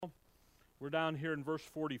We're down here in verse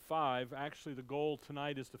 45. Actually, the goal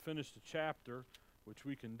tonight is to finish the chapter, which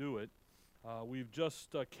we can do it. We've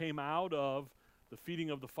just came out of the feeding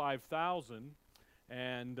of the 5,000,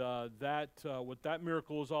 and what that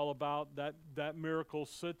miracle is all about, that miracle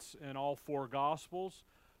sits in all four Gospels,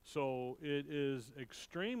 so it is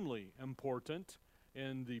extremely important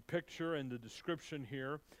in the picture and the description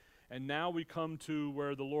here. And now we come to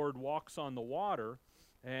where the Lord walks on the water.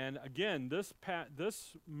 And again, this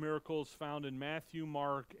miracle is found in Matthew,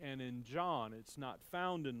 Mark, and in John. It's not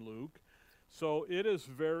found in Luke. So it is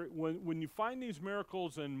when you find these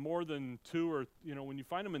miracles in more than two, or when you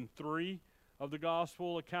find them in three of the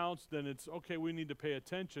gospel accounts, then it's okay, we need to pay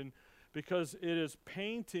attention, because it is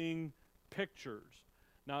painting pictures.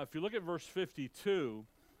 Now, if you look at verse 52,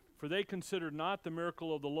 for they considered not the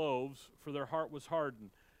miracle of the loaves, for their heart was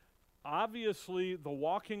hardened. Obviously, the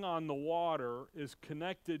walking on the water is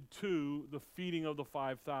connected to the feeding of the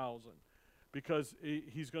 5,000, because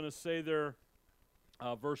he's going to say there,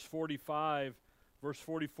 verse 45, verse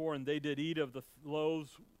 44, and they did eat of the loaves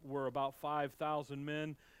were about 5,000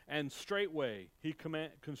 men, and straightway he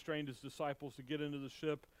constrained his disciples to get into the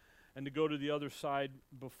ship and to go to the other side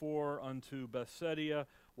before unto Bethsaida,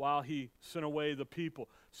 while he sent away the people.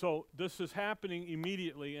 So this is happening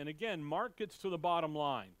immediately, and again, Mark gets to the bottom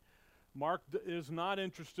line. Mark is not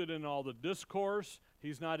interested in all the discourse.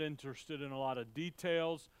 He's not interested in a lot of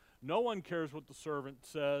details. No one cares what the servant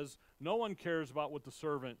says. No one cares about what the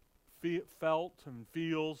servant felt and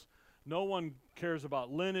feels. No one cares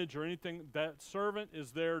about lineage or anything. That servant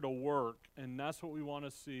is there to work, and that's what we want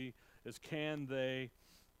to see, is can they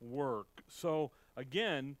work. So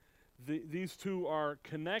again, these two are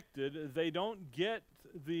connected. They don't get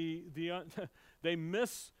they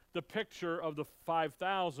miss the picture of the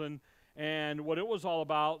 5,000 and what it was all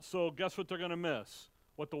about. So guess what they're going to miss?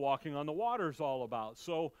 What the walking on the water is all about.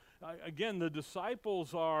 So again, the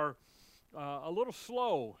disciples are a little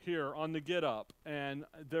slow here on the get up, and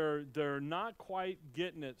they're not quite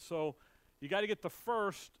getting it. So you got to get the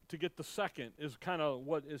first to get the second is kind of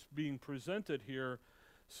what is being presented here.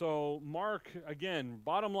 So Mark, again,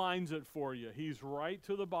 bottom lines it for you. He's right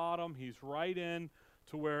to the bottom. He's right in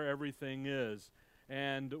to where everything is.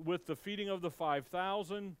 And with the feeding of the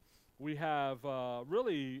 5,000, we have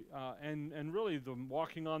really the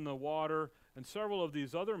walking on the water, and several of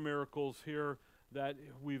these other miracles here that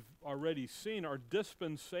we've already seen are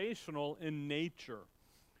dispensational in nature.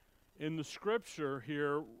 In the scripture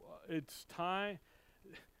here, it's time.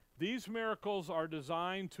 These miracles are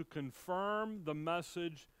designed to confirm the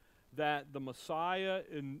message that the Messiah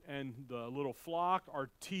and the little flock are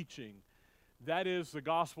teaching. That is the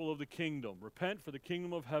gospel of the kingdom. Repent, for the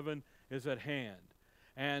kingdom of heaven is at hand.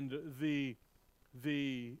 And the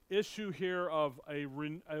issue here of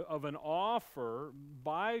an offer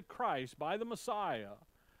by Christ, by the Messiah,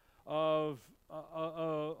 of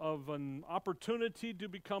an opportunity to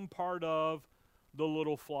become part of the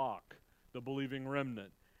little flock, the believing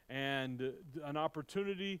remnant, and an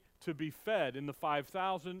opportunity to be fed in the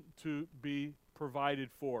 5,000 to be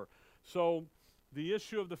provided for. So the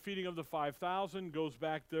issue of the feeding of the 5,000 goes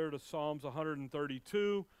back there to Psalms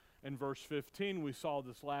 132 and verse 15. We saw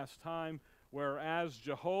this last time, where as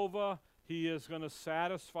Jehovah, he is going to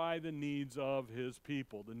satisfy the needs of his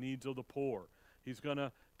people, the needs of the poor. He's going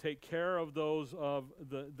to take care of those of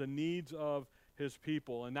the needs of his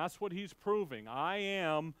people. And that's what he's proving. I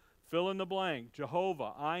am, fill in the blank,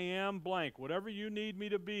 Jehovah. I am blank. Whatever you need me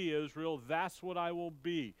to be, Israel, that's what I will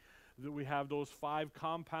be. We have those 5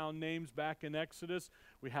 compound names back in Exodus.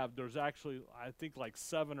 There's actually, I think, like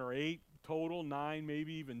 7 or 8 total, 9,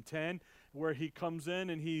 maybe even 10, where he comes in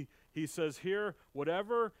and he says, here,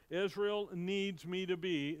 whatever Israel needs me to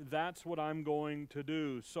be, that's what I'm going to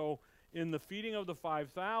do. So in the feeding of the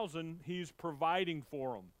 5,000, he's providing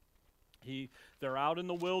for them. They're out in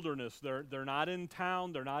the wilderness. They're not in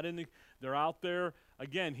town. They're out there.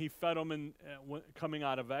 Again, he fed them coming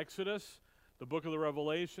out of Exodus. The book of the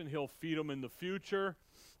Revelation, he'll feed them in the future.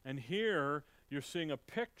 And here you're seeing a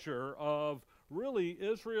picture of really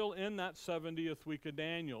Israel in that 70th week of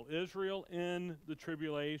Daniel. Israel in the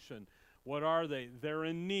tribulation. What are they? They're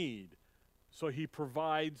in need. So he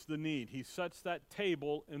provides the need. He sets that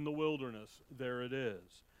table in the wilderness. There it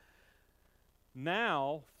is.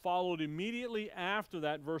 Now, followed immediately after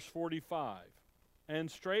that, verse 45.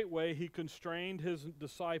 And straightway he constrained his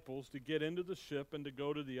disciples to get into the ship and to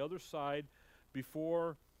go to the other side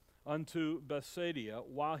before unto Bethsaida,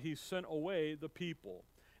 while he sent away the people.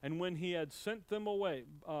 And when he had sent them away,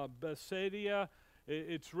 Bethsaida,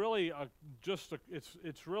 it's really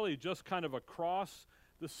just kind of across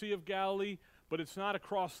the Sea of Galilee, but it's not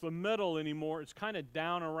across the middle anymore. It's kind of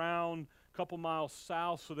down around a couple miles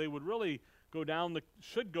south, so they would really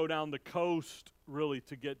should go down the coast really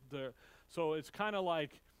to get there. So it's kind of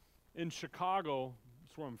like in Chicago,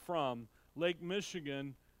 that's where I'm from, Lake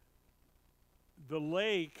Michigan, the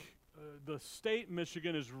lake, the state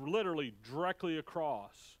Michigan is literally directly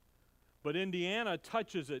across, but Indiana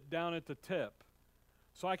touches it down at the tip.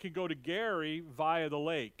 So I could go to Gary via the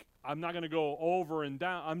lake. I'm not going to go over and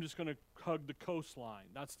down. I'm just going to hug the coastline.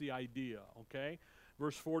 That's the idea, okay?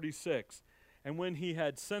 Verse 46, and when he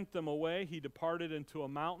had sent them away, he departed into a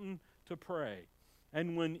mountain to pray.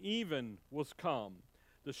 And when even was come,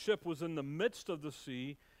 the ship was in the midst of the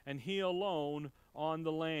sea, and he alone on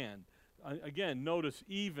the land. Again, notice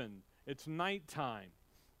even. It's nighttime.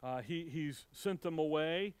 He's sent them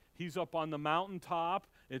away. He's up on the mountaintop.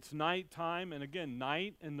 It's nighttime. And again,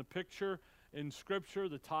 night in the picture in Scripture,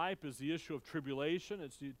 the type is the issue of tribulation.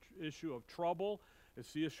 It's the issue of trouble.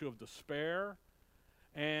 It's the issue of despair.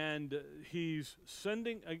 And he's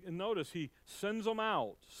sending, notice, he sends them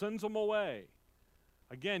out, sends them away.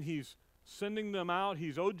 Again, he's sending them out.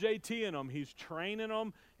 He's OJTing them. He's training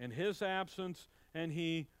them in his absence, and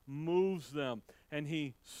he moves them. And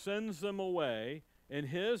he sends them away in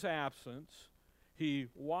his absence. He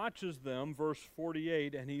watches them, verse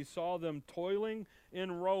 48, and he saw them toiling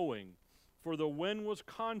and rowing, for the wind was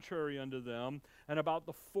contrary unto them. And about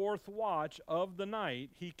the fourth watch of the night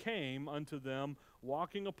he came unto them,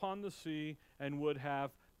 walking upon the sea, and would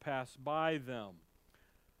have passed by them.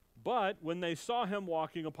 But when they saw him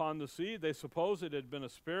walking upon the sea, they supposed it had been a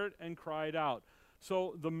spirit, and cried out.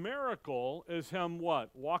 So the miracle is him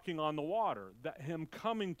what? Walking on the water, that him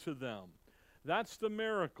coming to them. That's the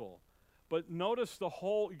miracle. But notice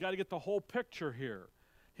you got to get the whole picture here.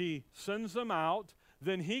 He sends them out,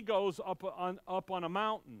 then he goes up on a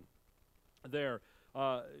mountain there.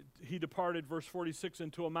 He departed, verse 46,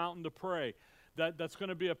 into a mountain to pray. That's going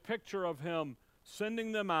to be a picture of him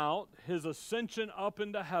sending them out, his ascension up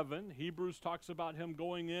into heaven. Hebrews talks about him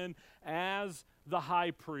going in as the high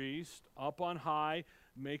priest, up on high,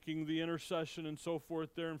 making the intercession and so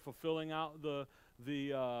forth there, and fulfilling out the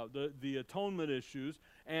atonement issues.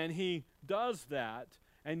 And he does that,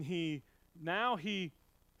 and now he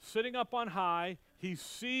sitting up on high, he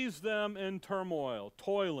sees them in turmoil,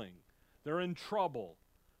 toiling. They're in trouble.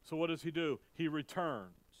 So what does he do? He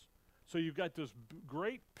returns. So you've got this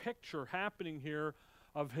great picture happening here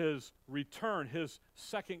of his return, his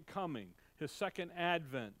second coming, his second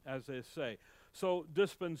advent, as they say. So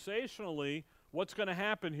dispensationally, what's going to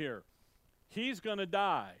happen here? He's going to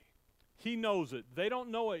die. He knows it. They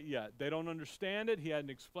don't know it yet. They don't understand it. He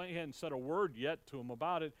hadn't said a word yet to them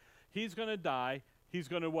about it. He's going to die. He's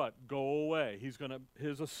going to what? Go away.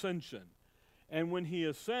 His ascension. And when he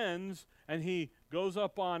ascends and he goes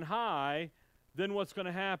up on high, then what's going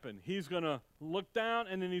to happen? He's going to look down,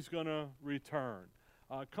 and then he's going to return.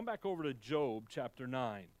 Come back over to Job chapter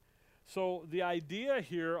 9. So the idea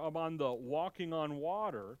here on the walking on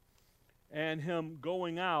water and him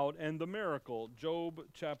going out and the miracle, Job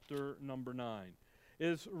chapter number 9,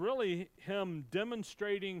 is really him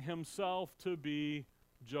demonstrating himself to be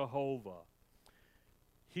Jehovah.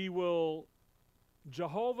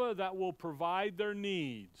 Jehovah that will provide their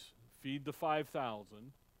needs, feed the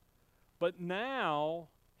 5,000. But now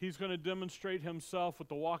he's going to demonstrate himself with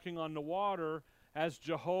the walking on the water as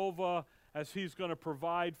Jehovah, as he's going to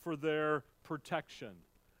provide for their protection,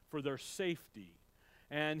 for their safety.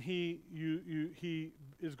 And he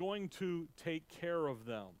is going to take care of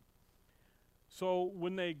them. So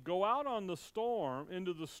when they go out on the storm,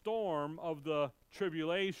 into the storm of the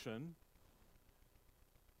tribulation,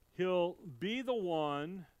 he'll be the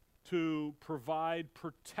one to provide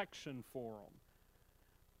protection for them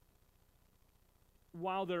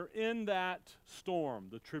while they're in that storm,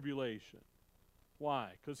 the tribulation.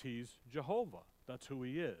 Why? Because he's Jehovah. That's who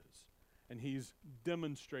he is. And he's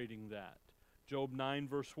demonstrating that. Job 9,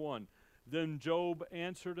 verse 1. Then Job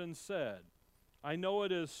answered and said, I know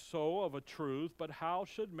it is so of a truth, but how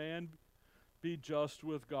should man be just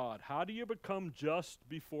with God? How do you become just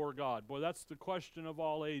before God? Boy, that's the question of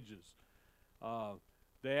all ages.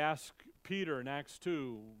 They ask Peter in Acts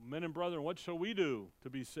 2, men and brethren, what shall we do to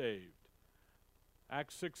be saved?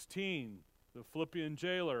 Acts 16, the Philippian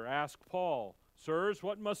jailer asked Paul, sirs,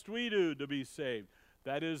 what must we do to be saved?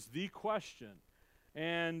 That is the question.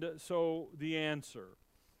 And so the answer,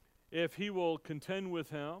 if he will contend with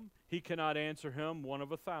him, he cannot answer him one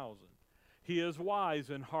of 1,000. He is wise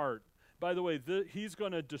in heart. By the way, he's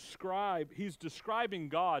describing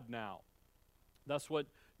God now. That's what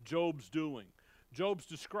Job's doing. Job's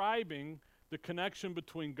describing the connection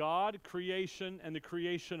between God, creation, and the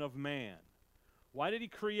creation of man. Why did he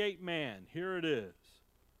create man? Here it is.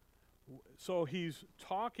 So he's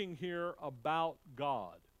talking here about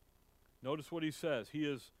God. Notice what he says. He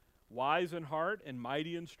is wise in heart and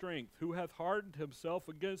mighty in strength, who hath hardened himself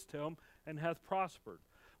against him and hath prospered,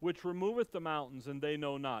 which removeth the mountains, and they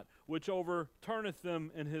know not, which overturneth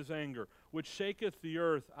them in his anger, which shaketh the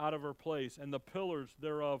earth out of her place, and the pillars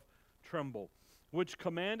thereof tremble, which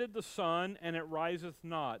commanded the sun, and it riseth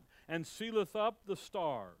not, and sealeth up the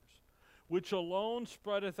stars, which alone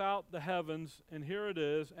spreadeth out the heavens, and here it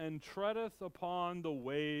is, and treadeth upon the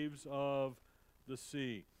waves of the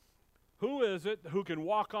sea. Who is it who can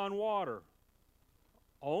walk on water?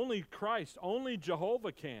 Only Christ. Only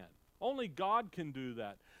Jehovah can. Only God can do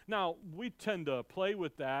that. Now, we tend to play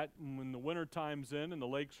with that when the winter time's in and the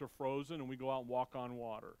lakes are frozen and we go out and walk on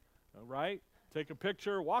water, right? Take a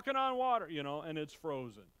picture, walking on water, and it's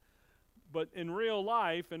frozen. But in real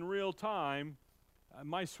life, in real time,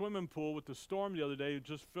 my swimming pool with the storm the other day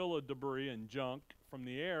just full of debris and junk from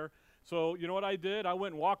the air. So you know what I did? I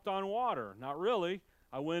went and walked on water. Not really.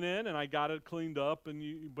 I went in and I got it cleaned up,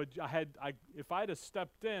 but if I'd have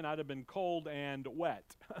stepped in, I'd have been cold and wet.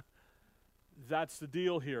 That's the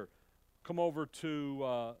deal here. Come over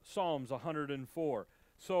to Psalms 104.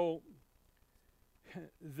 So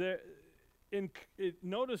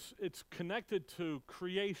notice it's connected to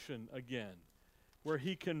creation again, where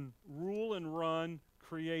he can rule and run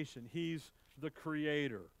creation. He's the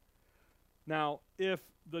creator. Now, if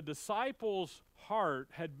the disciples' heart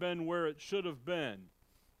had been where it should have been,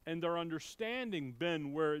 and their understanding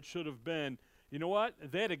been where it should have been, you know what?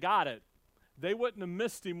 They'd have got it. They wouldn't have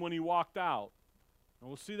missed him when he walked out. And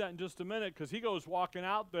we'll see that in just a minute, because he goes walking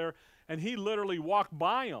out there, and he literally walked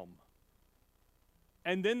by them.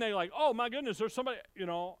 And then they like, oh my goodness, there's somebody,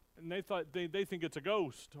 and they thought they think it's a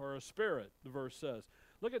ghost or a spirit, the verse says.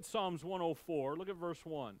 Look at Psalms 104, look at verse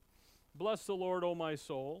 1. Bless the Lord, O my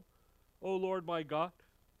soul. O Lord my God,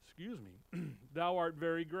 thou art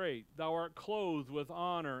very great. Thou art clothed with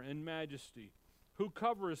honor and majesty, who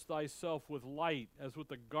coverest thyself with light as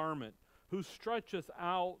with a garment, who stretcheth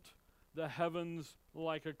out the heavens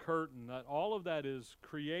like a curtain. That all of that is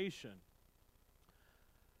creation.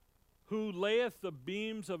 Who layeth the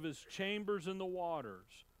beams of his chambers in the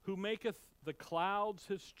waters, who maketh the clouds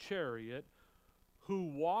his chariot, who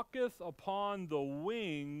walketh upon the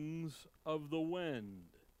wings of the wind.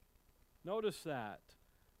 Notice that.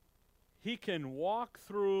 He can walk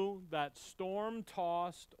through that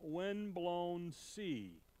storm-tossed, wind-blown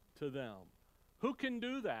sea to them. Who can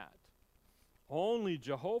do that? Only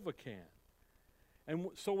Jehovah can. And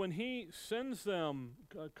so when he sends them,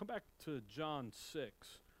 come back to John 6.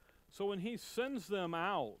 So when he sends them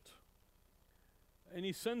out, and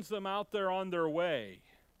he sends them out there on their way,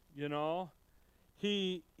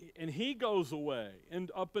 he goes away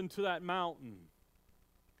and up into that mountain.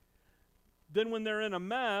 Then when they're in a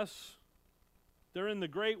mess, they're in the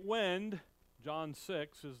great wind. John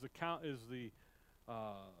 6 is the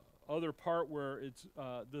other part where it's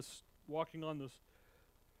this walking on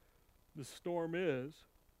this storm is.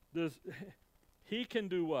 He can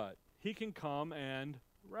do what? He can come and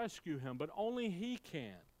rescue him, but only he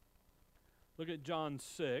can. Look at John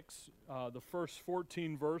 6. The first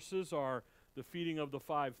 14 verses are the feeding of the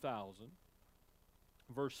 5,000.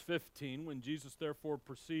 Verse 15, when Jesus therefore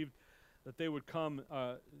perceived that they would come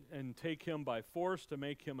and take him by force to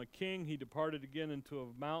make him a king, he departed again into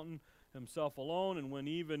a mountain himself alone, and when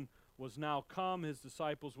even was now come, his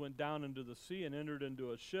disciples went down into the sea and entered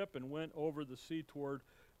into a ship and went over the sea toward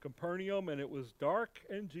Capernaum, and it was dark,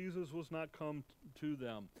 and Jesus was not come to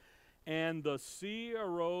them. And the sea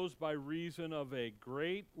arose by reason of a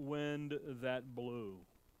great wind that blew.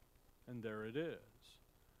 And there it is.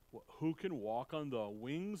 Who can walk on the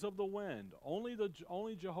wings of the wind? Only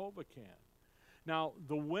Jehovah can. Now,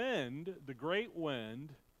 the wind, the great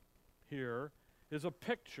wind here, is a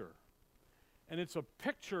picture. And it's a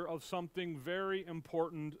picture of something very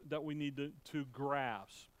important that we need to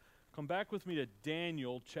grasp. Come back with me to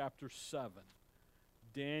Daniel chapter 7.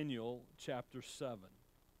 Daniel chapter 7.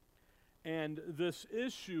 And this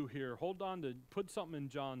issue here, hold on to put something in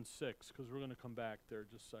John 6, because we're going to come back there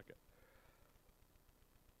just a second.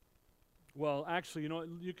 Well, actually,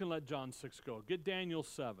 you can let John 6 go. Get Daniel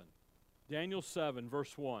 7. Daniel 7,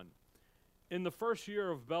 verse 1. In the first year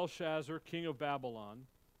of Belshazzar, king of Babylon,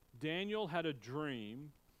 Daniel had a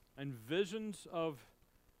dream and visions of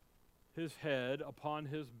his head upon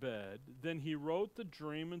his bed. Then he wrote the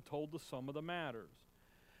dream and told the sum of the matters.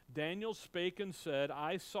 Daniel spake and said,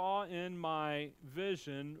 I saw in my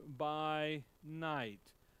vision by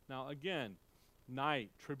night. Now again,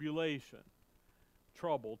 night, tribulation,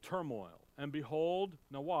 trouble, turmoil. And behold,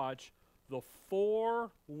 now watch, the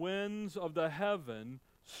four winds of the heaven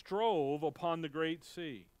strove upon the great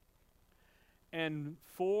sea. And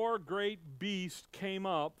 4 great beasts came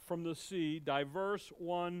up from the sea, diverse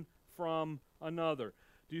one from another.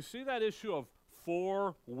 Do you see that issue of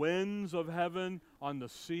 4 winds of heaven on the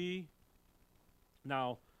sea?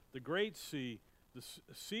 Now, the great sea, the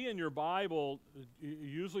sea in your Bible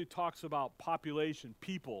usually talks about population,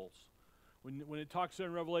 peoples. When it talks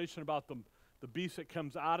in Revelation about the beast that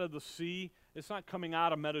comes out of the sea, it's not coming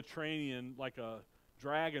out of Mediterranean like a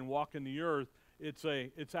dragon walking the earth.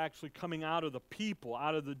 It's actually coming out of the people,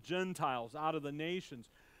 out of the Gentiles, out of the nations.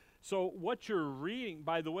 So what you're reading,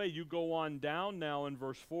 by the way, you go on down now in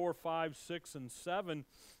verse 4, 5, 6, and 7,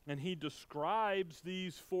 and he describes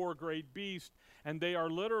these 4 great beasts, and they are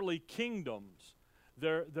literally kingdoms.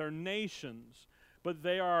 They're nations, but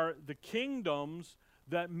they are the kingdoms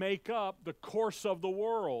that make up the course of the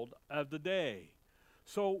world of the day.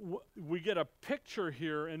 So we get a picture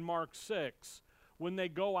here in Mark 6. When they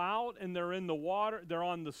go out and they're in the water, they're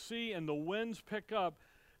on the sea, and the winds pick up,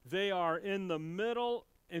 they are in the middle.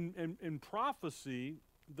 In prophecy,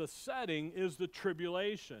 the setting is the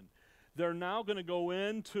tribulation. They're now going to go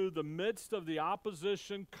into the midst of the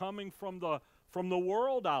opposition coming from the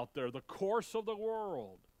world out there, the course of the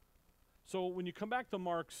world. So when you come back to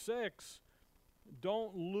Mark 6,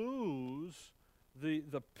 don't lose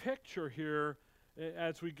the picture here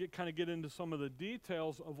as we kind of get into some of the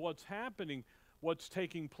details of what's happening. What's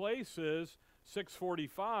taking place is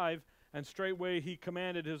 6:45, and straightway he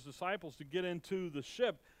commanded his disciples to get into the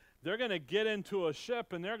ship. They're going to get into a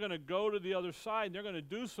ship, and they're going to go to the other side, and they're going to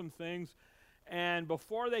do some things, and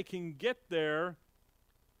before they can get there,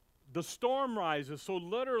 the storm rises. So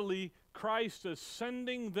literally, Christ is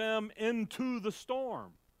sending them into the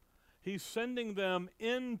storm. He's sending them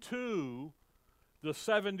into the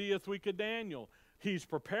 70th week of Daniel. He's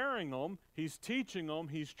preparing them, he's teaching them,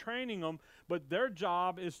 he's training them, but their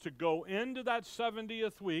job is to go into that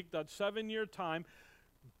 70th week, that 7-year time,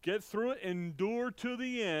 get through it, endure to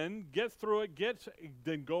the end, get through it,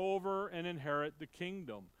 then go over and inherit the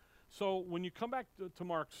kingdom. So when you come back to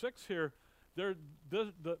Mark 6 here,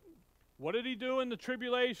 what did he do in the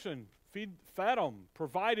tribulation? Fed them,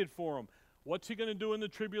 provided for them. What's he going to do in the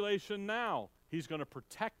tribulation now? He's going to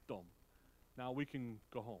protect them. Now we can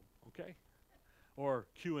go home, okay? Or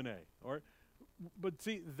Q&A. But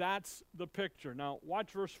see, that's the picture. Now,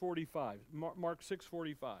 watch verse 45, Mark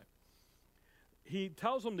 6:45. He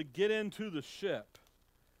tells them to get into the ship.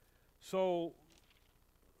 So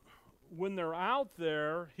when they're out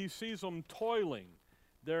there, he sees them toiling.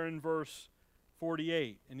 There in verse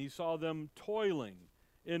 48, and he saw them toiling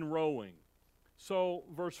in rowing. So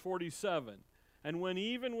verse 47, and when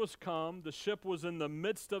even was come, the ship was in the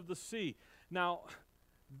midst of the sea. Now,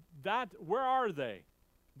 where are they?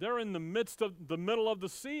 They're in the midst of the middle of the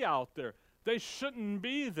sea out there. They shouldn't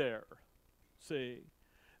be there. See,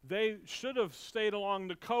 they should have stayed along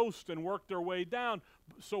the coast and worked their way down.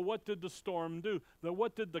 So what did the storm do?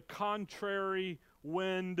 What did the contrary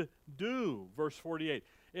wind do? Verse 48.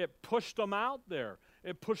 It pushed them out there.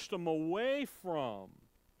 It pushed them away from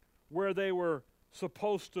where they were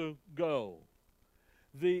supposed to go.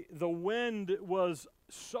 The wind was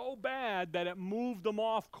so bad that it moved them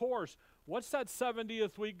off course. What's that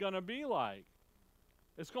 70th week going to be like?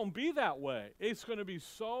 It's going to be that way. It's going to be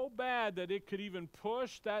so bad that it could even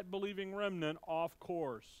push that believing remnant off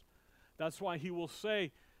course. That's why he will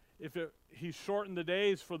say, he shortened the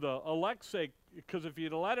days for the elect's sake, because if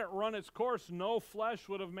he'd let it run its course, no flesh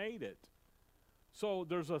would have made it. So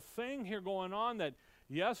there's a thing here going on that,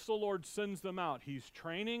 yes, the Lord sends them out. He's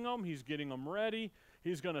training them. He's getting them ready.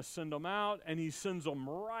 He's going to send them out, and he sends them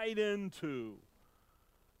right into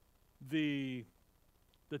the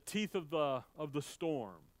teeth of the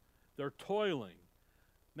storm. They're toiling.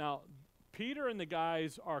 Now, Peter and the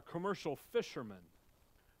guys are commercial fishermen,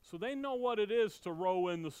 so they know what it is to row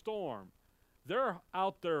in the storm. They're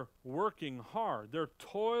out there working hard. They're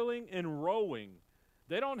toiling and rowing.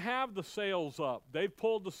 They don't have the sails up. They've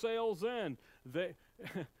pulled the sails in.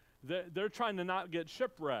 They're trying to not get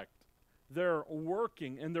shipwrecked. They're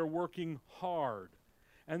working, and they're working hard.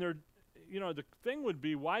 And the thing would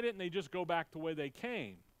be, why didn't they just go back the way they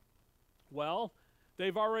came? Well,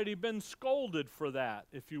 they've already been scolded for that,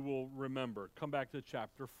 if you will remember. Come back to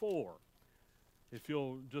chapter 4. If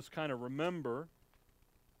you'll just kind of remember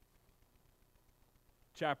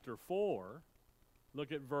chapter 4,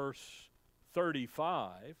 look at verse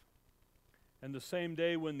 35. And the same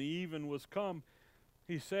day when the even was come,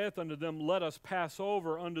 he saith unto them, let us pass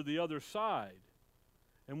over unto the other side.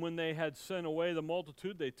 And when they had sent away the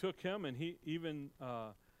multitude, they took him, and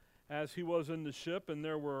as he was in the ship, and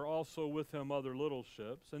there were also with him other little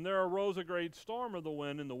ships. And there arose a great storm of the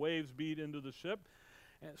wind, and the waves beat into the ship,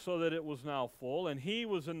 so that it was now full. And he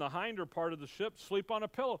was in the hinder part of the ship, sleep on a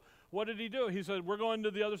pillow. What did he do? He said, we're going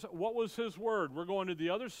to the other side. What was his word? We're going to the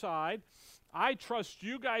other side. I trust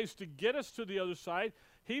you guys to get us to the other side.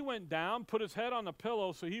 He went down, put his head on the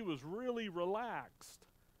pillow, so he was really relaxed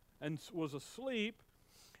and was asleep.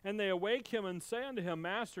 And they awake him and say unto him,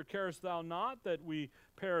 Master, carest thou not that we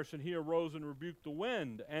perish? And he arose and rebuked the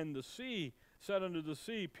wind and the sea, said unto the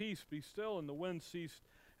sea, Peace, be still. And the wind ceased,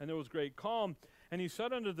 and there was great calm. And he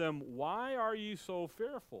said unto them, Why are ye so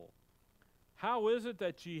fearful? How is it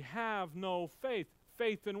that ye have no faith?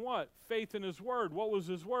 Faith in what? Faith in his word. What was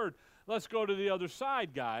his word? Let's go to the other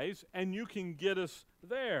side, guys, and you can get us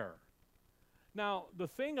there. Now, the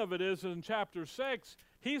thing of it is, in chapter 6,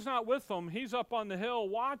 he's not with them. He's up on the hill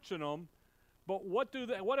watching them. But what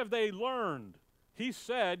have they learned? He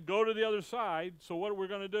said, go to the other side. So what are we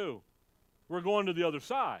going to do? We're going to the other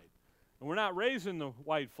side. And we're not raising the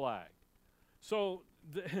white flag. So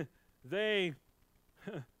they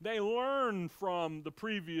learn from the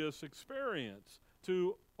previous experience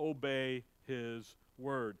to obey his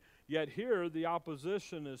word. Yet here the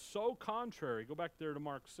opposition is so contrary. Go back there to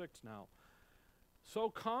Mark 6 now. So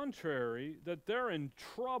contrary that they're in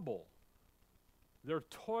trouble. They're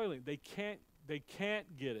toiling. They can't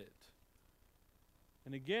get it.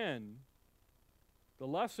 And again, the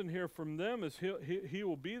lesson here from them is he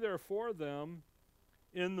will be there for them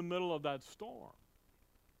in the middle of that storm.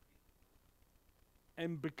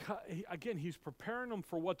 And again, he's preparing them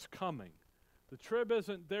for what's coming. The trib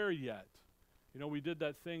isn't there yet. You know, we did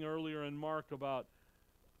that thing earlier in Mark about,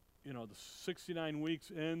 you know, the 69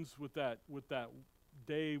 weeks ends with that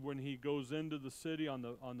day when he goes into the city on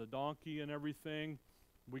the donkey and everything.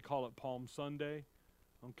 We call it Palm Sunday.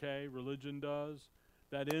 Okay, religion does.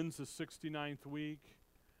 That ends the 69th week.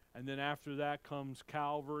 And then after that comes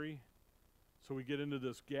Calvary. So we get into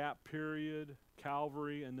this gap period,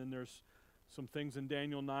 Calvary, and then there's some things in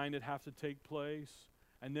Daniel 9 that have to take place.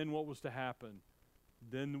 And then what was to happen?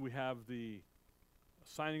 Then we have the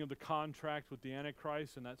signing of the contract with the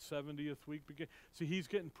Antichrist, and that 70th week begin. See, he's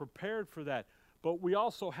getting prepared for that. But we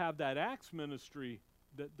also have that Acts ministry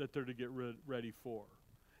that they're to get ready for.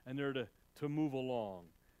 And they're to move along.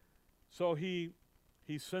 So he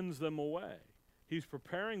sends them away. He's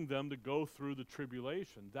preparing them to go through the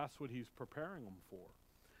tribulation. That's what he's preparing them for.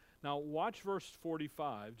 Now, watch verse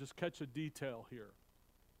 45. Just catch a detail here.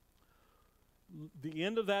 The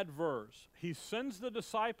end of that verse, he sends the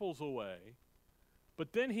disciples away,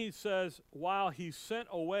 but then he says, while he sent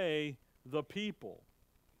away the people.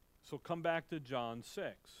 So come back to John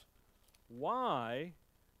 6. Why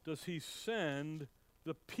does he send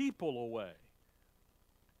the people away?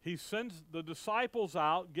 He sends the disciples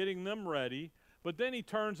out, getting them ready, but then he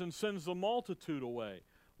turns and sends the multitude away.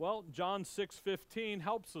 Well, John 6:15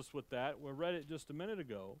 helps us with that. We read it just a minute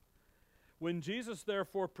ago. When Jesus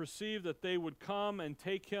therefore perceived that they would come and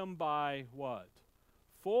take him by what?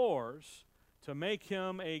 Force, to make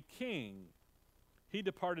him a king, he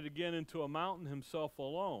departed again into a mountain himself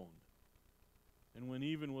alone. And when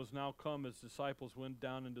even was now come, his disciples went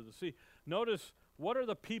down into the sea. Notice, what are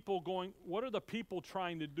the people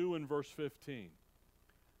trying to do in verse 15?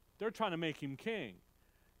 They're trying to make him king.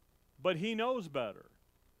 But he knows better.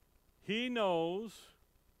 He knows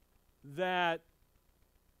that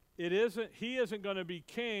he isn't going to be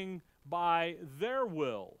king by their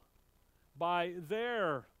will, by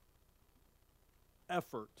their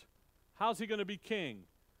effort. How's he going to be king?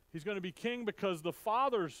 He's going to be king because the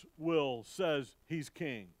Father's will says he's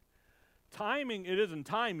king. Timing, it isn't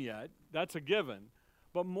time yet. That's a given.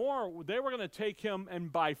 But more, they were going to take him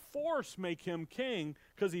and by force make him king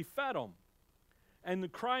because he fed them. And the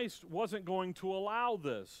Christ wasn't going to allow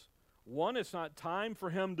this. One, it's not time for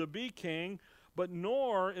him to be king, but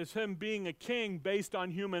nor is him being a king based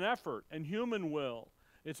on human effort and human will.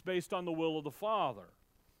 It's based on the will of the Father.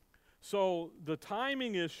 So the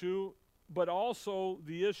timing issue, but also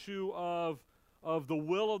the issue of the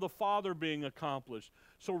will of the Father being accomplished.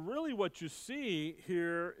 So really what you see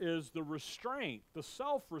here is the restraint, the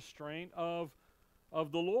self-restraint of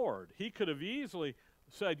the Lord. He could have easily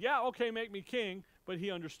said, yeah, okay, make me king, but he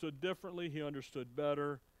understood differently, he understood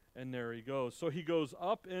better, and there he goes. So he goes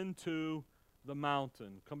up into the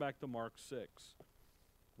mountain. Come back to Mark 6.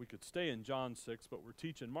 We could stay in John 6, but we're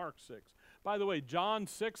teaching Mark 6. By the way, John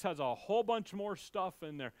 6 has a whole bunch more stuff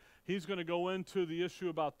in there. He's going to go into the issue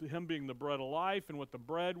about him being the bread of life and what the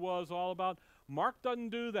bread was all about. Mark doesn't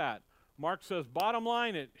do that. Mark says, bottom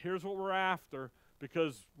line here's what we're after,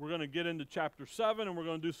 because we're going to get into chapter 7 and we're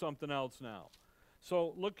going to do something else now.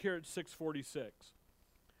 So look here at 6:46.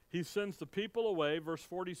 He sends the people away, verse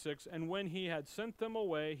 46, and when he had sent them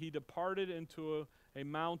away, he departed into a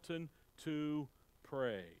mountain to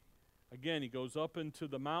pray. Again, he goes up into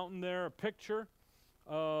the mountain there, a picture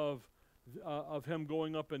of him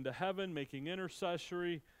going up into heaven, making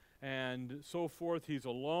intercessory, and so forth. He's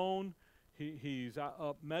alone. He's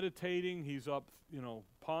up meditating. He's up,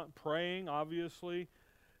 praying, obviously.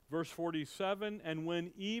 Verse 47, and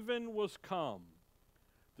when even was come,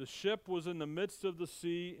 the ship was in the midst of the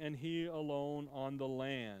sea, and he alone on the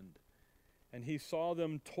land. And he saw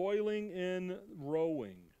them toiling in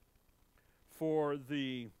rowing, for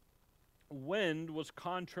the wind was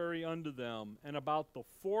contrary unto them. And about the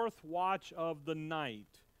fourth watch of the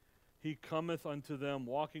night, he cometh unto them,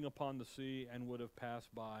 walking upon the sea, and would have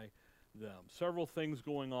passed by them. Several things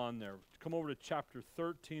going on there. Come over to chapter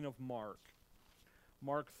 13 of Mark.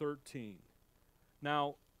 Mark 13.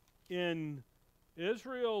 Now, in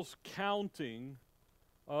Israel's counting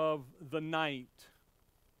of the night,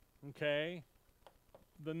 okay,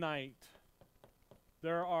 the night,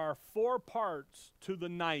 there are 4 parts to the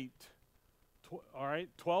night, all right,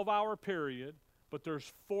 12-hour period, but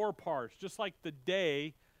there's 4 parts, just like the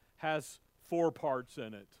day has 4 parts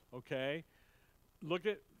in it, okay? Look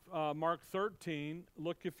at Mark 13,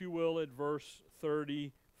 look, if you will, at verse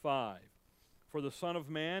 35. For the Son of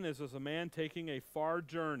Man is as a man taking a far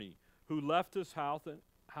journey, who left his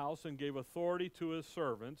house and gave authority to his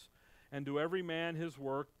servants, and to every man his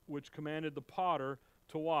work, which commanded the potter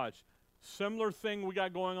to watch. Similar thing we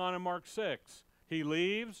got going on in Mark 6. He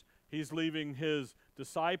leaves. He's leaving his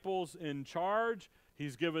disciples in charge.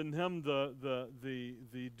 He's given him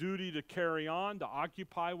the duty to carry on, to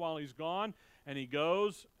occupy while he's gone, and he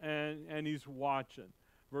goes and he's watching.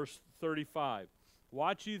 Verse 35.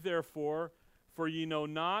 Watch ye therefore, for ye know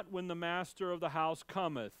not when the master of the house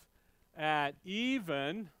cometh, at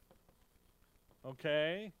even,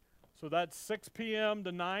 okay, so that's 6 p.m.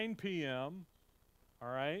 to 9 p.m., all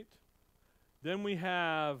right? Then we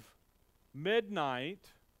have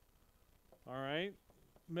midnight, all right,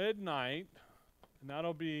 midnight, and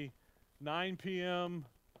that'll be 9 p.m.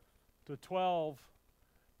 to 12.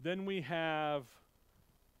 Then we have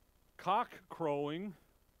cock crowing.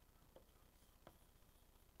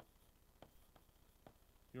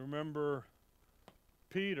 You remember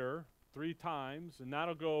Peter 3 times, and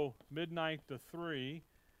that'll go midnight to 3.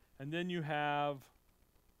 And then you have,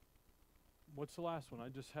 what's the last one? I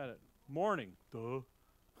just had it. Morning. Duh.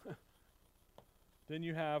 Then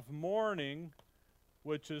you have morning,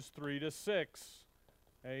 which is 3 to 6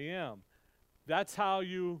 a.m. That's how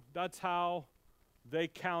they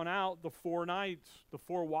count out the 4 nights, the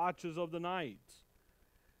 4 watches of the night.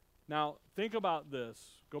 Now, think about this.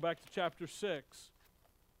 Go back to chapter 6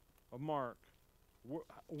 of Mark.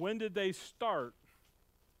 When did they start?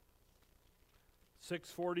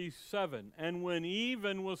 6:47. And when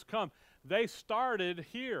even was come, they started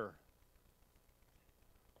here.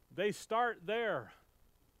 They start there.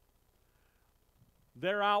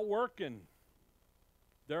 They're out working.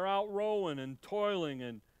 They're out rowing and toiling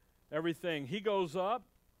and everything. He goes up,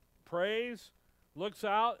 prays, looks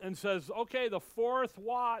out, and says, okay, the 4th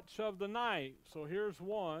watch of the night. So here's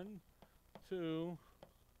 1, 2,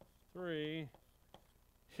 3.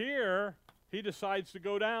 Here, he decides to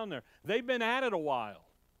go down there. They've been at it a while.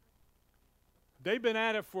 They've been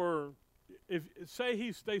at it for,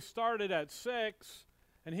 they started at 6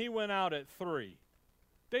 and he went out at 3.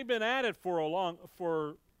 They've been at it for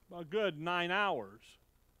a good 9 hours.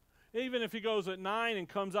 Even if he goes at 9 and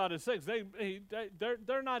comes out at 6,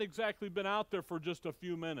 they're not exactly been out there for just a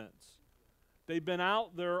few minutes. They've been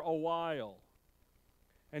out there a while.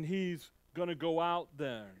 And he's going to go out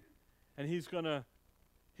there. And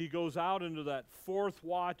he goes out into that 4th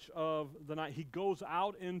watch of the night. He goes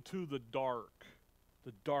out into the dark,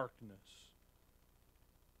 the darkness.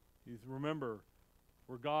 You remember,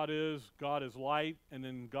 where God is light, and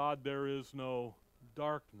in God there is no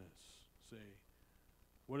darkness. See?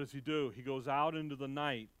 What does he do? He goes out into the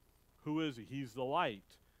night. Who is he? He's the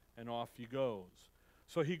light. And off he goes.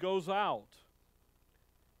 So he goes out.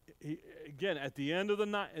 Again, at the end of the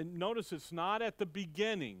night, and notice it's not at the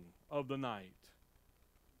beginning of the night.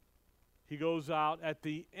 He goes out at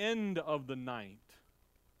the end of the night.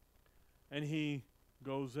 And he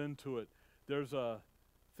goes into it. There's a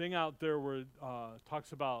thing out there where it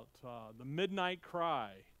talks about the midnight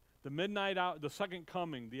cry. The midnight out, the second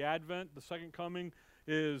coming, the Advent, the second coming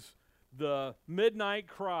is the midnight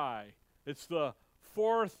cry. It's the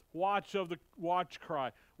 4th watch of the watch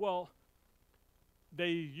cry. Well,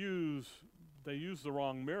 they use the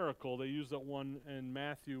wrong miracle. They use that one in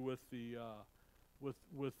Matthew with the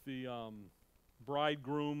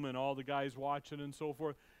bridegroom and all the guys watching and so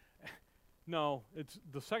forth. No, it's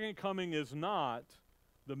the second coming is not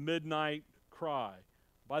the midnight cry.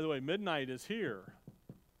 By the way, midnight is here.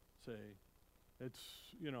 Say, it's,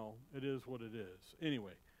 it is what it is.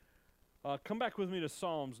 Anyway, come back with me to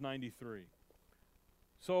Psalms 93.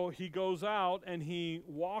 So he goes out and he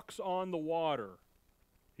walks on the water.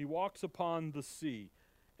 He walks upon the sea.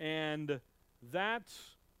 And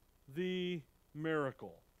that's the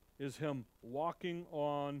miracle, is him walking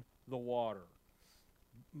on the water.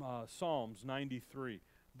 Psalms 93.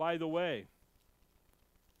 By the way,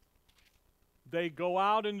 they go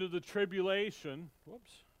out into the tribulation.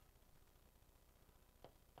 Whoops.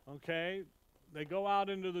 Okay. They go out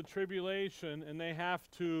into the tribulation and they have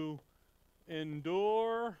to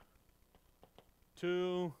endure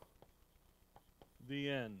to the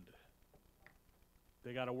end.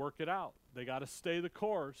 They got to work it out. They got to stay the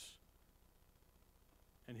course.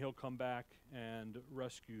 And he'll come back and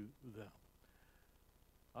rescue them.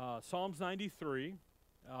 Psalms 93.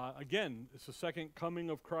 Again, it's the second coming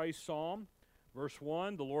of Christ psalm. Verse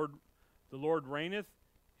 1, the Lord reigneth.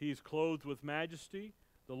 He is clothed with majesty.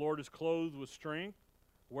 The Lord is clothed with strength,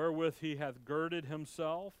 wherewith he hath girded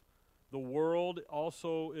himself. The world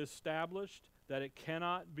also is established, that it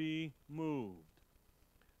cannot be moved.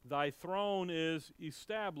 Thy throne is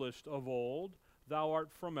established of old. Thou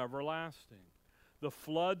art from everlasting. The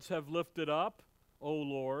floods have lifted up, O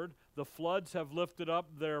Lord. The floods have lifted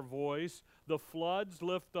up their voice. The floods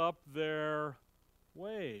lift up their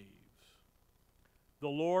waves. The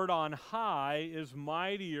Lord on high is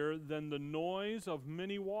mightier than the noise of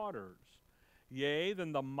many waters, yea,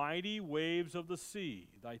 than the mighty waves of the sea.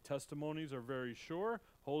 Thy testimonies are very sure.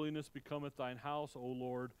 Holiness becometh thine house, O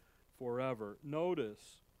Lord, forever.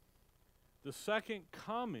 Notice, the second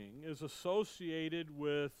coming is associated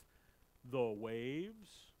with the waves,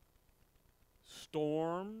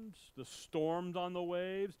 storms, the storms on the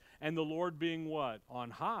waves, and the Lord being what? On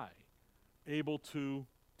high, able to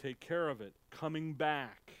take care of it, coming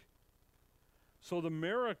back. So the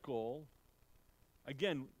miracle,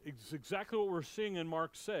 again, is exactly what we're seeing in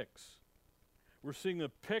Mark 6. We're seeing the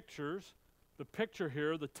pictures, the picture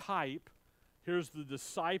here, the type. Here's the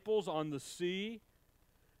disciples on the sea.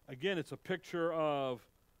 Again, it's a picture of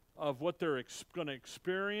what they're going to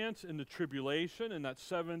experience in the tribulation in that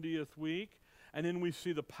 70th week. And then we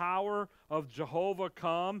see the power of Jehovah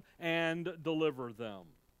come and deliver them.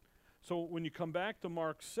 So when you come back to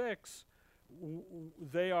Mark 6,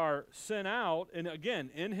 they are sent out, and again,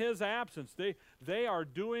 in his absence, they are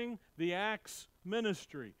doing the Acts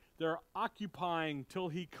ministry. They're occupying till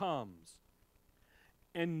he comes.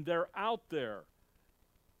 And they're out there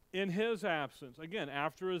in his absence. Again,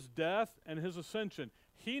 after his death and his ascension.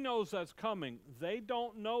 He knows that's coming. They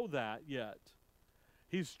don't know that yet.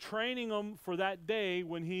 He's training them for that day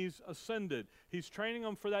when he's ascended. He's training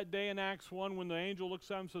them for that day in Acts 1 when the angel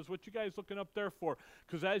looks at him and says, what you guys looking up there for?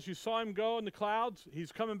 Because as you saw him go in the clouds,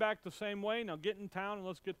 he's coming back the same way. Now get in town and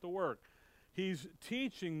let's get to work. He's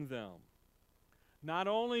teaching them. Not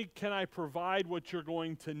only can I provide what you're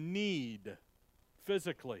going to need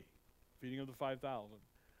physically, feeding of the 5,000,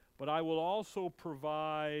 but I will also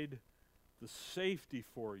provide the safety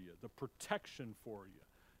for you, the protection for you.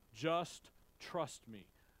 Just trust me.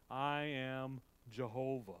 I am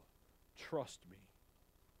Jehovah. Trust me.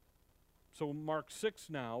 So Mark 6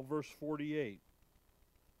 now, verse 48.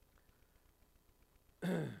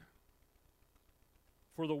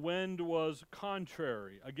 For the wind was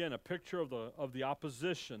contrary. Again, a picture of the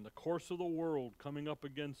opposition, the course of the world coming up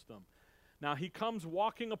against them. Now he comes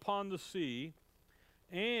walking upon the sea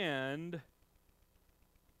and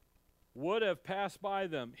would have passed by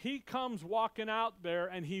them. He comes walking out there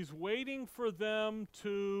and he's waiting for them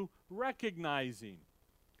to recognize him.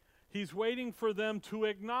 He's waiting for them to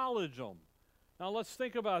acknowledge him. Now let's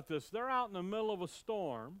think about this. They're out in the middle of a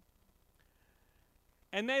storm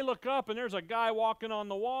and they look up and there's a guy walking on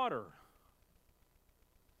the water.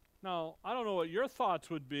 Now, I don't know what your thoughts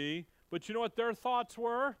would be, but you know what their thoughts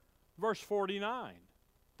were? Verse 49.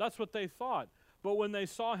 That's what they thought. But when they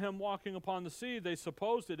saw him walking upon the sea, they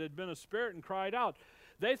supposed it had been a spirit and cried out.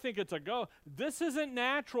 They think it's a ghost. This isn't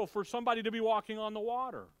natural for somebody to be walking on the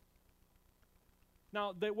water.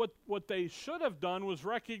 Now, what they should have done was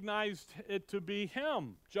recognized it to be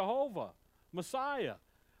him, Jehovah, Messiah.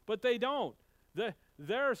 But they don't.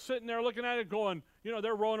 They're sitting there looking at it going,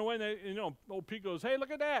 they're rolling away. And old Pete goes, hey, look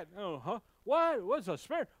at that. Oh, huh? What? What's a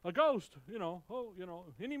spirit? A ghost?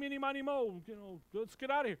 Any, meeny, miny, mo. Let's get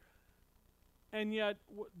out of here. And yet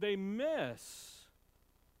they miss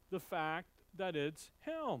the fact that it's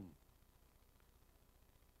him.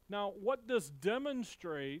 Now, what this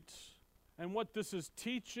demonstrates and what this is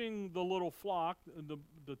teaching the little flock,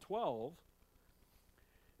 the 12,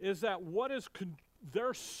 is that what is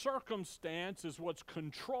their circumstance is what's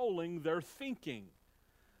controlling their thinking,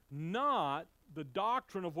 not the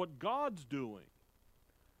doctrine of what God's doing.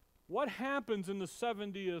 What happens in the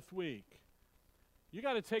 70th week? You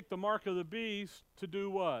got to take the mark of the beast to do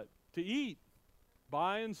what? To eat,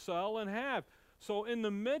 buy and sell and have. So in the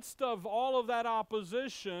midst of all of that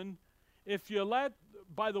opposition, if you let,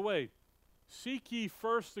 by the way, seek ye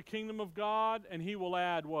first the kingdom of God, and he will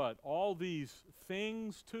add what? All these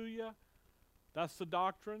things to you. That's the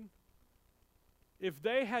doctrine. If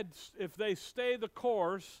they stay the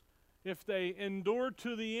course, if they endure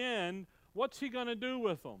to the end, what's he going to do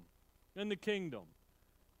with them in the kingdom?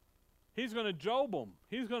 He's going to Job them.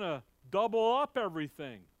 He's going to double up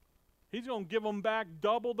everything. He's going to give them back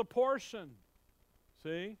double the portion.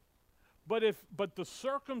 See? But the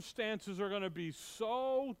circumstances are going to be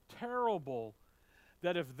so terrible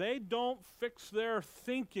that if they don't fix their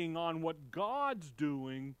thinking on what God's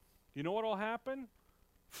doing, you know what will happen?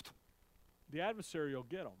 The adversary will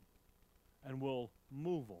get them and will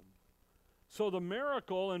move them. So the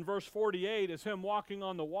miracle in verse 48 is him walking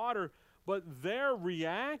on the water, but their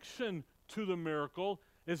reaction to the miracle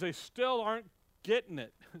is they still aren't getting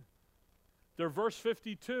it. They're verse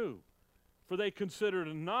 52. For they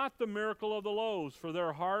considered not the miracle of the loaves, for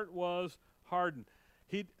their heart was hardened.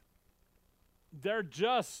 They're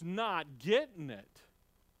just not getting it.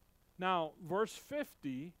 Now, verse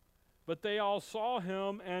 50, but they all saw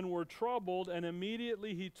him and were troubled, and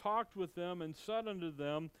immediately he talked with them and said unto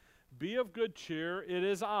them, be of good cheer, it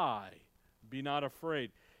is I, be not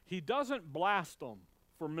afraid. He doesn't blast them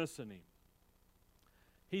for missing him.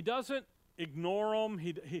 He doesn't ignore them.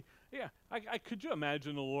 Could you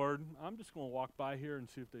imagine the Lord? I'm just going to walk by here and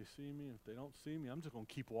see if they see me. If they don't see me, I'm just going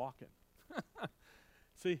to keep walking.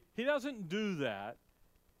 See, he doesn't do that.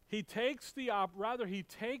 He takes the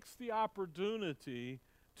opportunity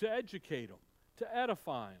to educate them, to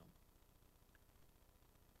edify them.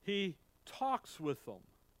 He talks with them.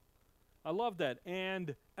 I love that.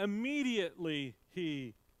 And immediately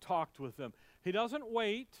he talked with them. He doesn't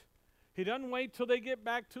wait. He doesn't wait till they get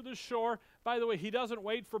back to the shore. By the way, he doesn't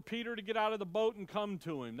wait for Peter to get out of the boat and come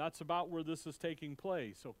to him. That's about where this is taking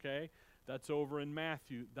place, okay? That's over in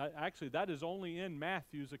Matthew. That is only in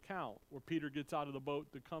Matthew's account where Peter gets out of the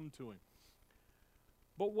boat to come to him.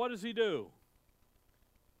 But what does he do?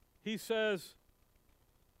 He says,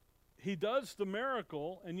 he does the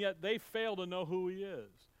miracle, and yet they fail to know who he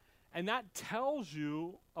is. And that tells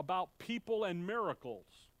you about people and miracles.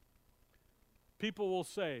 People will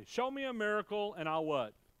say, show me a miracle and I'll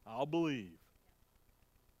what? I'll believe.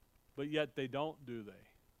 But yet they don't, do they?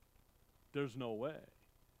 There's no way.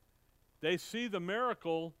 They see the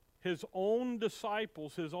miracle, his own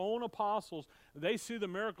disciples, his own apostles, they see the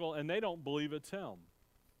miracle and they don't believe it's him.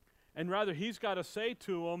 And rather he's got to say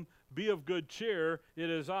to them, be of good cheer, it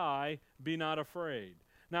is I, be not afraid.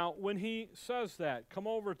 Now, when he says that, come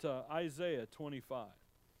over to Isaiah 25.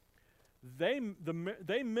 They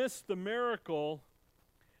missed the miracle,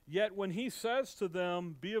 yet when he says to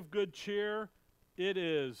them, be of good cheer, it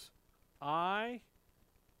is I.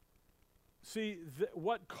 See,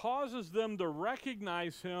 what causes them to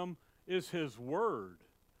recognize him is his word.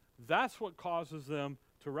 That's what causes them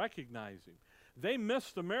to recognize him. They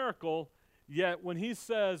missed the miracle, yet when he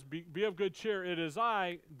says, be of good cheer, it is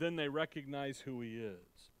I, then they recognize who he is.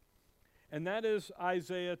 And that is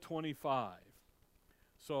Isaiah 25.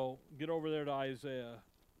 So get over there to Isaiah.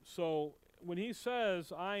 So when he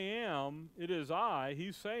says, I am, it is I,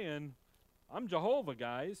 he's saying, I'm Jehovah,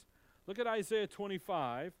 guys. Look at Isaiah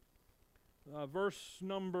 25, verse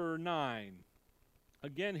number 9.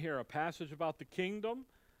 Again here, a passage about the kingdom,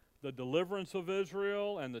 the deliverance of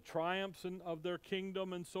Israel, and the triumphs of their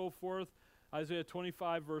kingdom and so forth. Isaiah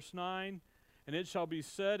 25, verse 9. And it shall be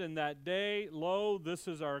said in that day, lo, this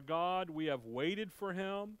is our God. We have waited for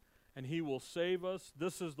him, and he will save us.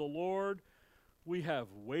 This is the Lord. We have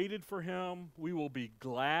waited for him. We will be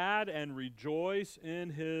glad and rejoice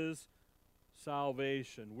in his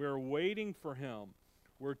salvation. We're waiting for him.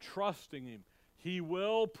 We're trusting him. He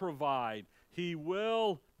will provide. He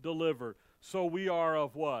will deliver. So we are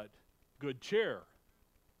of what? Good cheer.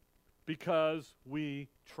 Because we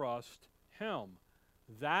trust him.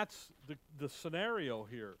 That's the scenario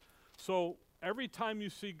here. So every time you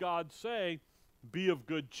see God say, be of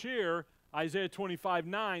good cheer, Isaiah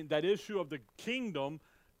 25:9, that issue of the kingdom,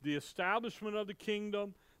 the establishment of the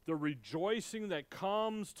kingdom, the rejoicing that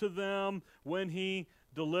comes to them when he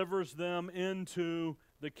delivers them into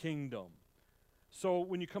the kingdom. So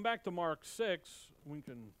when you come back to Mark 6, we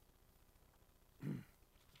can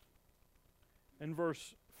in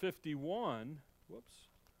verse 51,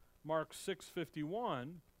 Mark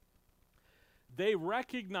 6:51, they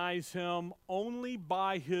recognize him only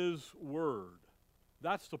by his word.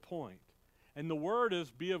 That's the point. And the word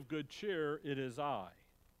is, be of good cheer, it is I.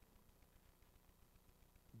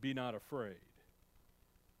 Be not afraid.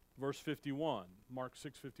 Verse 51, Mark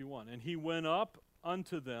 6:51, and he went up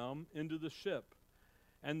unto them into the ship,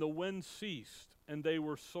 and the wind ceased, and they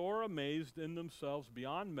were sore amazed in themselves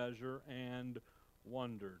beyond measure and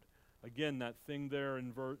wondered. Again, that thing there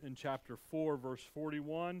in chapter 4, verse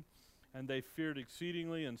 41, and they feared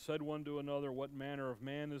exceedingly and said one to another, what manner of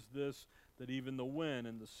man is this, that even the wind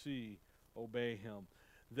and the sea obey him?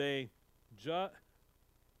 They're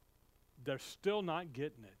still not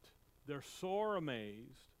getting it. They're sore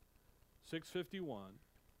amazed, 6:51,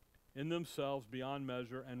 in themselves beyond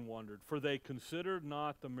measure and wondered. For they considered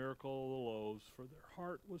not the miracle of the loaves, for their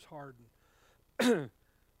heart was hardened.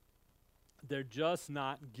 They're just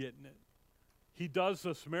not getting it. He does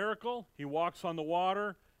this miracle. He walks on the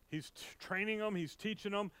water. He's training them. He's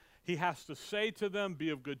teaching them. He has to say to them, be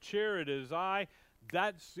of good cheer, it is I.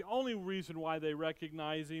 That's the only reason why they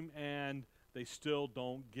recognize him, and they still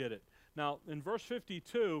don't get it. Now, in verse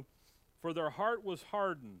 52, for their heart was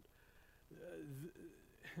hardened.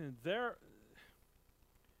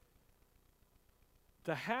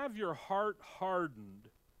 To have your heart hardened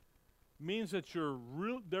means that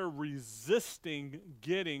they're resisting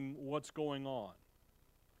getting what's going on.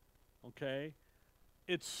 Okay?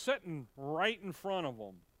 It's sitting right in front of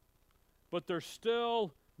them, but they're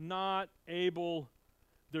still not able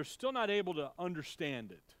to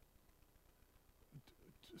understand it.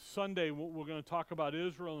 Sunday, we're going to talk about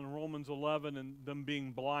Israel in Romans 11 and them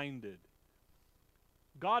being blinded.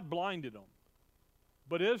 God blinded them,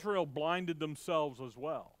 but Israel blinded themselves as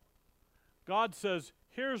well. God says,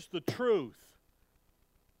 here's the truth.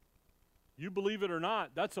 You believe it or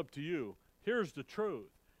not, that's up to you. Here's the truth.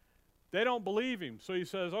 They don't believe him, so he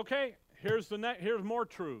says, okay, here's more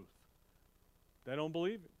truth. They don't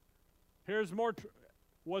believe him. Here's more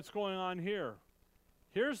what's going on here.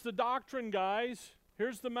 Here's the doctrine, guys.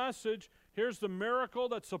 Here's the message. Here's the miracle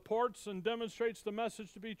that supports and demonstrates the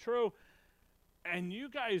message to be true. And you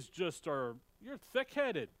guys you're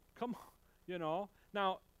thick-headed. Come on, you know.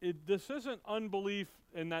 Now, this isn't unbelief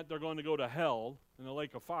in that they're going to go to hell in the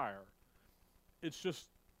lake of fire. It's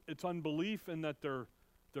unbelief in that they're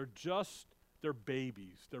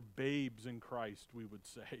babies. They're babes in Christ, we would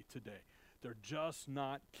say today. They're just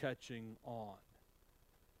not catching on.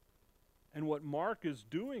 And what Mark is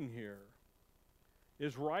doing here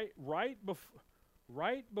is right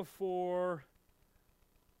before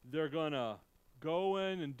they're going to go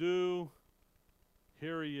in and do,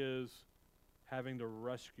 here he is having to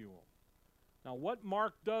rescue them. Now what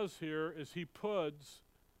Mark does here is he puts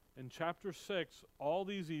in chapter 6 all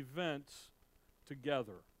these events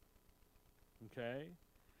together. Okay?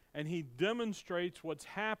 And he demonstrates what's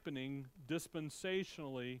happening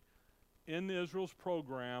dispensationally in Israel's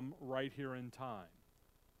program right here in time.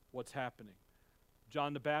 What's happening?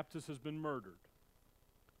 John the Baptist has been murdered.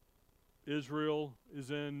 Israel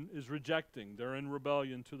is rejecting. They're in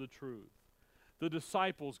rebellion to the truth. The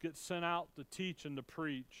disciples get sent out to teach and to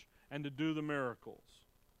preach and to do the miracles.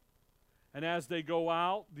 And as they go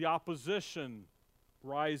out, the opposition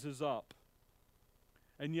rises up.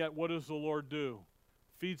 And yet, what does the Lord do?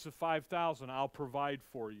 Feeds the 5,000, I'll provide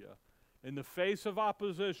for you. In the face of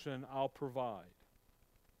opposition, I'll provide.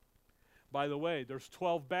 By the way, there's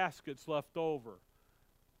 12 baskets left over,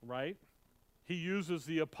 right? He uses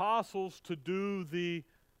the apostles to do the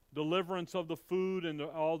deliverance of the food and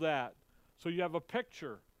all that. So you have a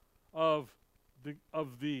picture of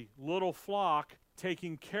the little flock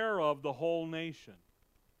taking care of the whole nation.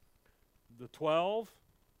 The 12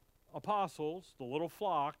 apostles, the little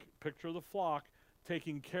flock, picture of the flock,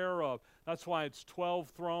 taken care of. That's why it's 12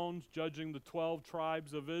 thrones judging the 12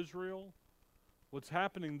 tribes of Israel. What's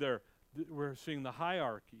happening there? We're seeing the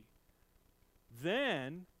hierarchy.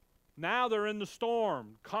 Then, now they're in the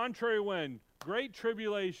storm, contrary wind, great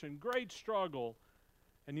tribulation, great struggle.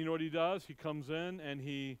 And you know what he does? He comes in and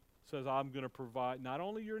he says, I'm going to provide not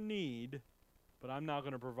only your need, but I'm now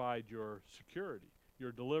going to provide your security,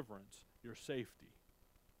 your deliverance, your safety.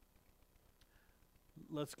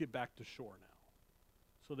 Let's get back to shore now.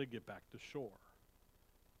 So they get back to shore.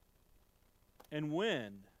 And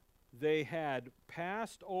when they had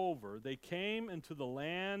passed over, they came into the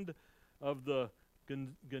land of the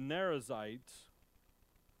Generazites.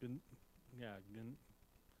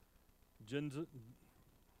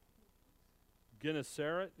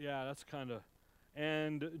 Gennesaret, that's kind of,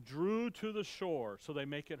 and drew to the shore, so they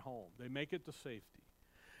make it home. They make it to safety.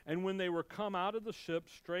 And when they were come out of the ship,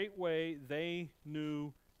 straightway they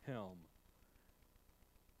knew him,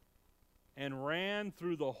 and ran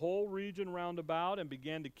through the whole region round about, and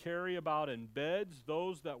began to carry about in beds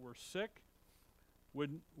those that were sick,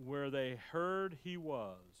 where they heard he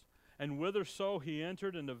was. And whitherso he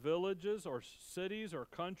entered into villages or cities or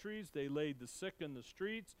countries, they laid the sick in the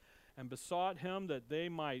streets, and besought him that they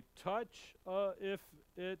might touch, if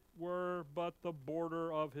it were but the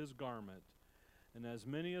border of his garment. And as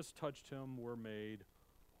many as touched him were made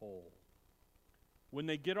whole. When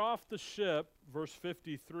they get off the ship, verse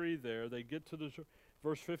 53 there, they get to the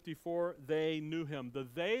verse 54, they knew him. The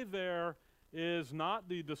they there is not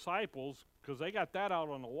the disciples, because they got that out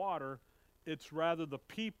on the water. It's rather the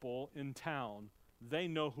people in town. They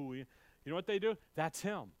know who he is. You know what they do? That's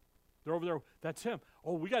him. They're over there. That's him.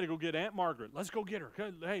 Oh, we got to go get Aunt Margaret. Let's go get her.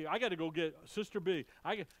 Hey, I got to go get Sister B.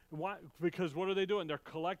 Why? Because what are they doing?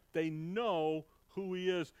 They know who he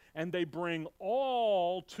is, and they bring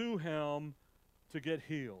all to him to get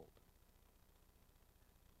healed.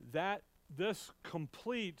 This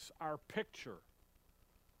completes our picture.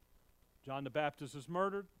 John the Baptist is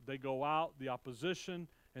murdered. They go out. The opposition.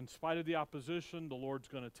 In spite of the opposition, the Lord's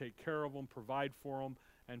going to take care of them, provide for them,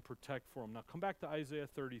 and protect for them. Now come back to Isaiah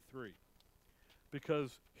 33,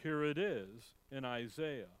 because here it is in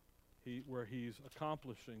Isaiah where he's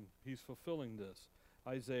fulfilling this.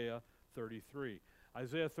 Isaiah 33.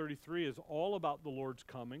 Isaiah 33 is all about the Lord's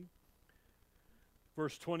coming.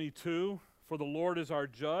 Verse 22, for the Lord is our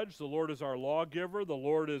judge, the Lord is our lawgiver, the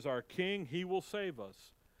Lord is our king, he will save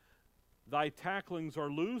us. Thy tacklings are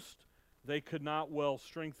loosed, they could not well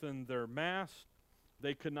strengthen their mast,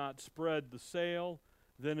 they could not spread the sail.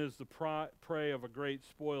 Then is the prey of a great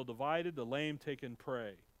spoil divided, the lame taken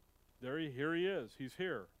prey. Here he is, he's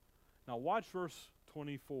here. Now watch verse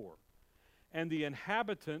 24. And the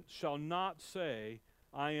inhabitant shall not say,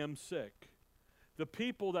 I am sick. The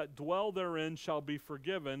people that dwell therein shall be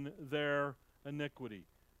forgiven their iniquity.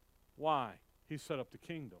 Why? He set up the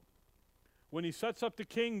kingdom. When he sets up the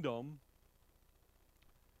kingdom,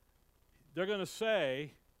 they're going to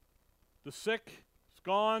say, the sick is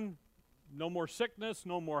gone, no more sickness,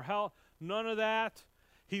 no more health, none of that.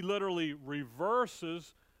 He literally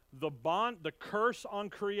reverses the curse on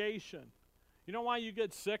creation. You know why you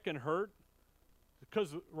get sick and hurt?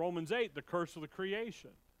 Because Romans 8, the curse of the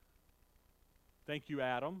creation. Thank you,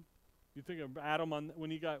 Adam. You think of Adam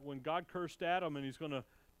when God cursed Adam, and he's going to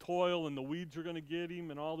toil, and the weeds are going to get him,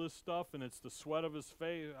 and all this stuff, and it's the sweat of his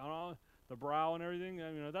face, the brow, and everything.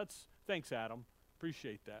 Thanks, Adam.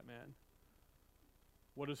 Appreciate that, man.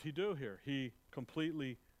 What does he do here? He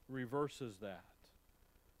completely reverses that.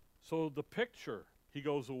 So the picture, he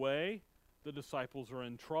goes away, the disciples are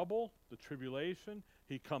in trouble, the tribulation,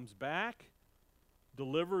 he comes back,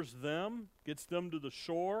 delivers them, gets them to the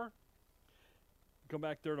shore. Come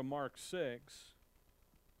back there to Mark 6.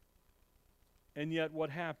 And yet what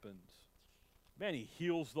happens? Man, he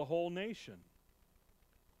heals the whole nation.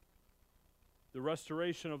 The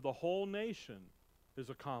restoration of the whole nation is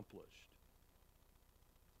accomplished.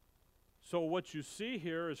 So what you see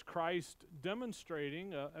here is Christ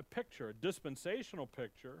demonstrating a picture, a dispensational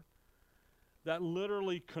picture, that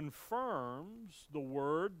literally confirms the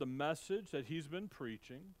word, the message that he's been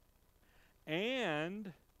preaching,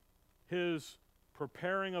 and his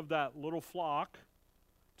preparing of that little flock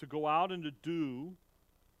to go out and to do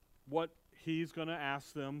what he's going to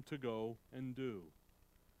ask them to go and do.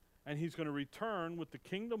 And he's going to return with the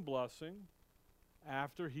kingdom blessing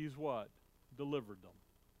after he's what? Delivered them.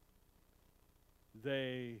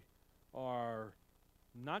 They are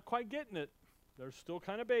not quite getting it. They're still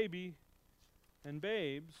kind of baby and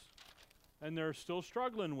babes, and they're still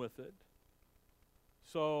struggling with it.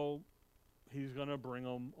 So he's going to bring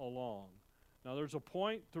them along. Now there's a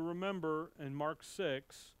point to remember in Mark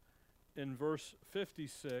 6, in verse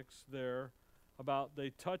 56 there, about they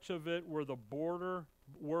touch of it were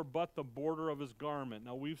but the border of his garment.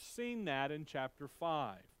 Now we've seen that in chapter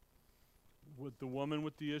 5 with the woman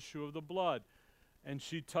with the issue of the blood. And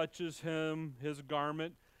she touches his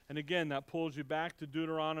garment. And again, that pulls you back to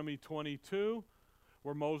Deuteronomy 22,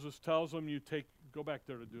 where Moses tells them go back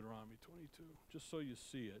there to Deuteronomy 22, just so you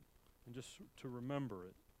see it, and just to remember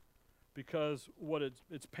it. Because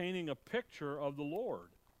it's painting a picture of the Lord.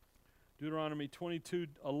 Deuteronomy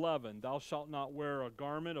 22:11, thou shalt not wear a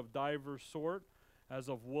garment of divers sort, as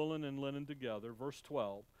of woolen and linen together. Verse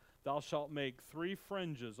 12, thou shalt make 3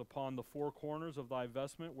 fringes upon the 4 corners of thy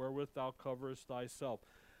vestment, wherewith thou coverest thyself.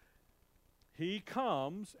 He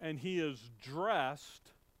comes, and he is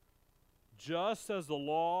dressed just as the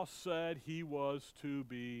law said he was to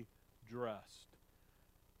be dressed.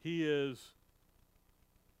 He is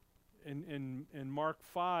in Mark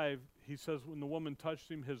 5, he says when the woman touched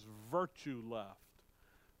him, his virtue left.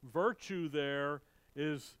 Virtue there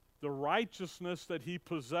is the righteousness that he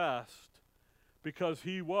possessed because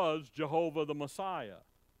he was Jehovah the Messiah.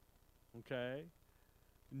 Okay?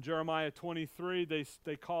 In Jeremiah 23,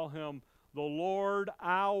 they call him the Lord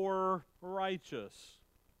our righteous.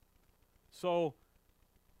 So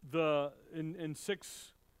in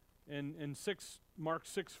Mark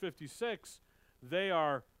 6:56,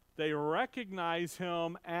 they recognize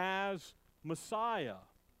him as Messiah.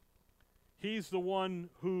 He's the one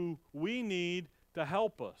who we need to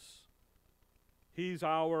help us. He's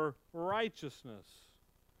our righteousness.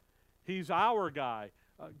 He's our guy.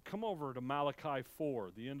 Come over to Malachi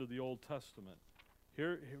 4, the end of the Old Testament.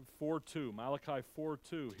 Here 4:2, Malachi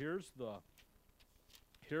 4:2.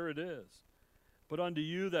 Here it is. But unto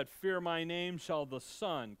you that fear my name shall the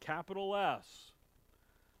Son, capital S,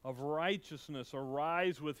 of righteousness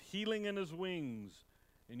arise with healing in his wings,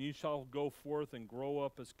 and ye shall go forth and grow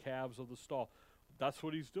up as calves of the stall. That's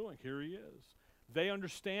what he's doing. Here he is. They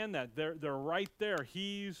understand that. They're right there.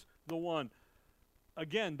 He's the one.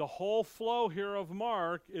 Again, the whole flow here of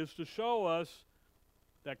Mark is to show us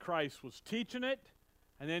that Christ was teaching it,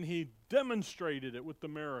 and then he demonstrated it with the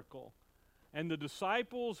miracle. And the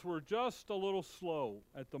disciples were just a little slow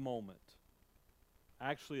at the moment.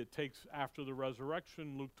 Actually, it takes after the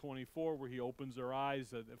resurrection, Luke 24, where he opens their eyes,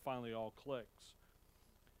 that it finally all clicks.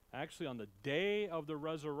 Actually, on the day of the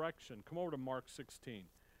resurrection, come over to Mark 16.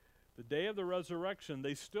 The day of the resurrection,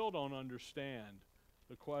 they still don't understand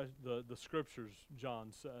the scriptures,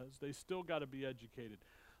 John says. They still got to be educated.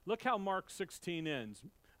 Look how Mark 16 ends.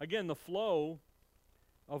 Again, the flow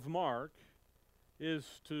of Mark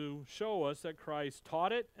is to show us that Christ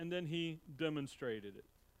taught it and then he demonstrated it.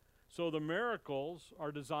 So the miracles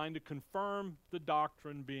are designed to confirm the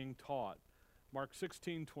doctrine being taught. Mark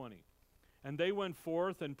 16:20. And they went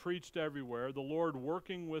forth and preached everywhere, the Lord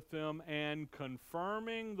working with them and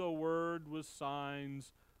confirming the word with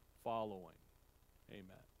signs following.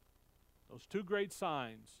 Amen. Those two great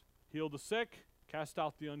signs, heal the sick, cast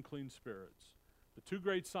out the unclean spirits. The two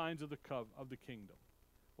great signs of the kingdom.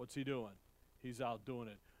 What's he doing? He's out doing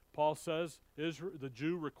it. Paul says the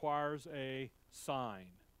Jew requires a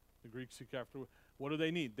sign. The Greeks seek after. What do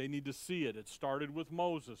they need? They need to see it. It started with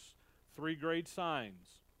Moses. 3 great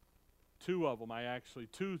signs. 2 of them,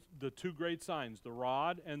 the 2 great signs, the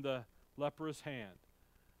rod and the leprous hand.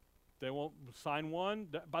 They won't sign 1.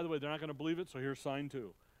 By the way, they're not going to believe it, so here's sign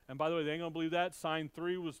 2. And by the way, they ain't going to believe that. Sign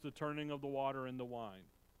 3 was the turning of the water into wine.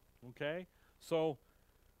 Okay? So,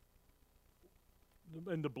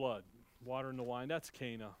 and the blood. Water into wine. That's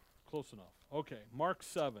Cana. Close enough. Okay, Mark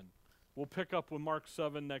 7. We'll pick up with Mark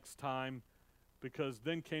 7 next time, because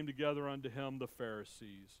then came together unto him the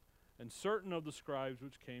Pharisees and certain of the scribes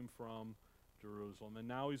which came from Jerusalem. And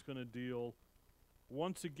now he's going to deal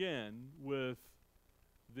once again with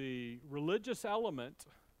the religious element,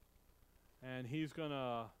 and he's going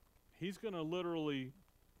to literally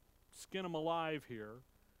skin them alive here.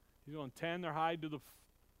 He's going to tan their hide to the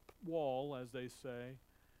wall, as they say,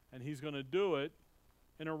 and he's going to do it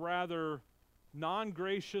in a rather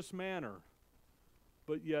non-gracious manner,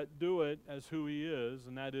 but yet do it as who he is,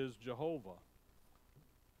 and that is Jehovah.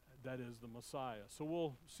 That is the Messiah. So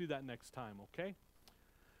we'll see that next time, okay?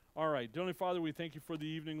 All right. Heavenly Father, we thank you for the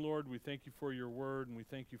evening, Lord. We thank you for your word, and we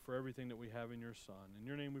thank you for everything that we have in your Son. In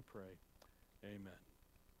your name we pray. Amen.